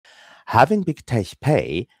Having big tech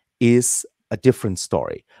pay is a different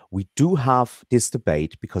story. We do have this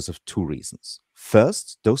debate because of two reasons.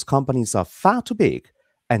 First, those companies are far too big.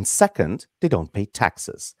 And second, they don't pay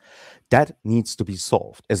taxes. That needs to be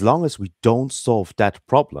solved. As long as we don't solve that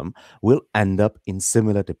problem, we'll end up in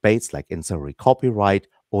similar debates like insider copyright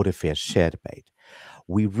or the fair share debate.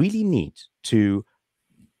 We really need to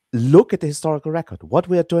look at the historical record. What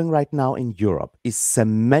we are doing right now in Europe is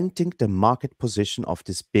cementing the market position of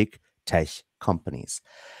these big tech companies.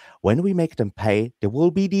 When we make them pay, they will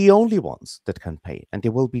be the only ones that can pay, and they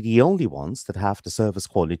will be the only ones that have the service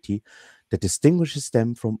quality that distinguishes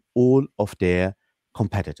them from all of their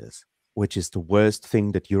competitors, which is the worst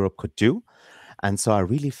thing that Europe could do. And so I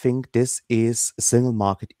really think this is a single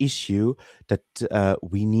market issue that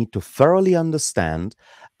we need to thoroughly understand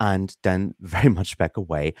and then very much back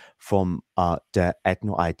away from the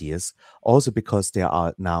ethno ideas. Also, because there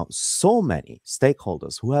are now so many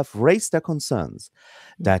stakeholders who have raised their concerns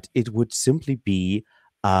that it would simply be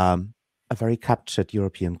a very captured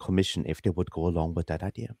European Commission if they would go along with that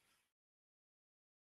idea.